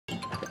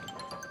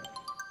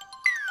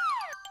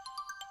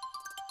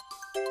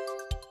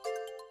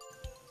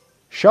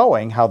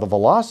Showing how the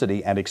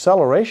velocity and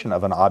acceleration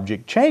of an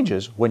object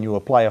changes when you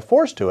apply a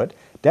force to it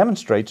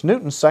demonstrates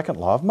Newton's second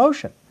law of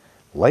motion.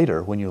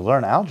 Later, when you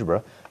learn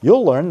algebra,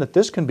 you'll learn that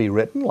this can be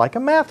written like a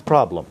math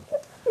problem.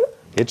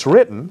 It's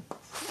written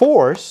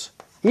force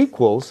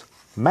equals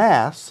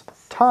mass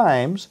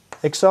times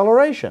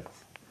acceleration.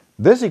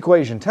 This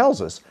equation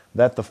tells us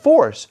that the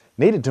force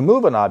needed to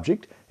move an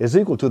object is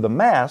equal to the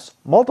mass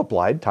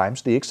multiplied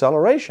times the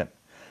acceleration.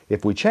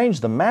 If we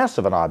change the mass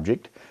of an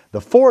object, the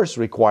force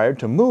required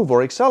to move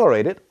or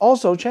accelerate it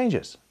also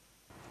changes.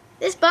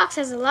 This box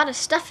has a lot of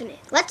stuff in it.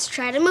 Let's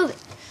try to move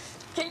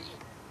it.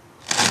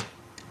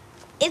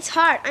 It's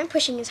hard. I'm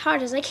pushing as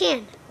hard as I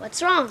can.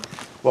 What's wrong?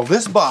 Well,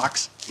 this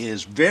box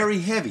is very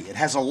heavy. It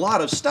has a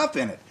lot of stuff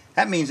in it.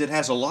 That means it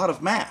has a lot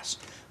of mass.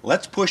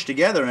 Let's push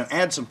together and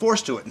add some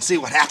force to it and see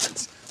what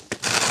happens.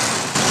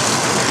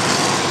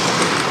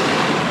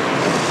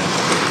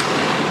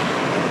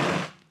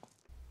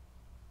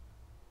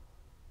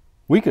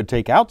 We could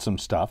take out some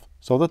stuff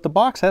so that the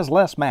box has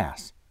less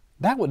mass.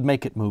 That would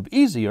make it move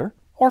easier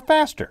or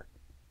faster.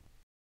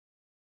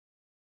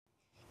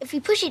 If we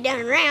push it down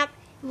a ramp,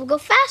 it will go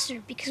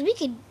faster because we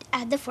could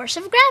add the force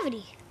of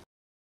gravity.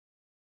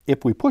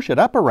 If we push it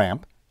up a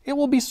ramp, it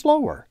will be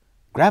slower.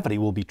 Gravity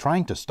will be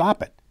trying to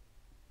stop it.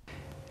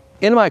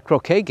 In my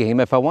croquet game,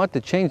 if I want to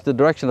change the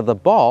direction of the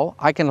ball,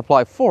 I can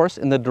apply force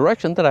in the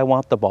direction that I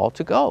want the ball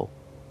to go.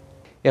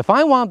 If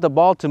I want the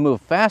ball to move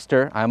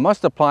faster, I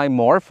must apply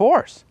more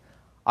force.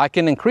 I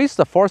can increase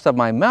the force of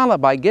my mallet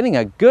by getting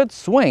a good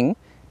swing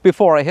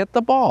before I hit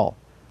the ball.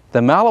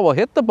 The mallet will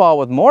hit the ball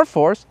with more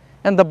force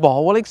and the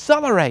ball will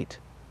accelerate.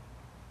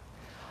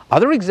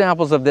 Other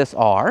examples of this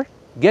are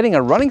getting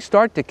a running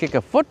start to kick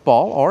a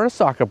football or a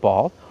soccer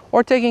ball,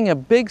 or taking a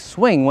big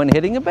swing when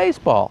hitting a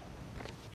baseball.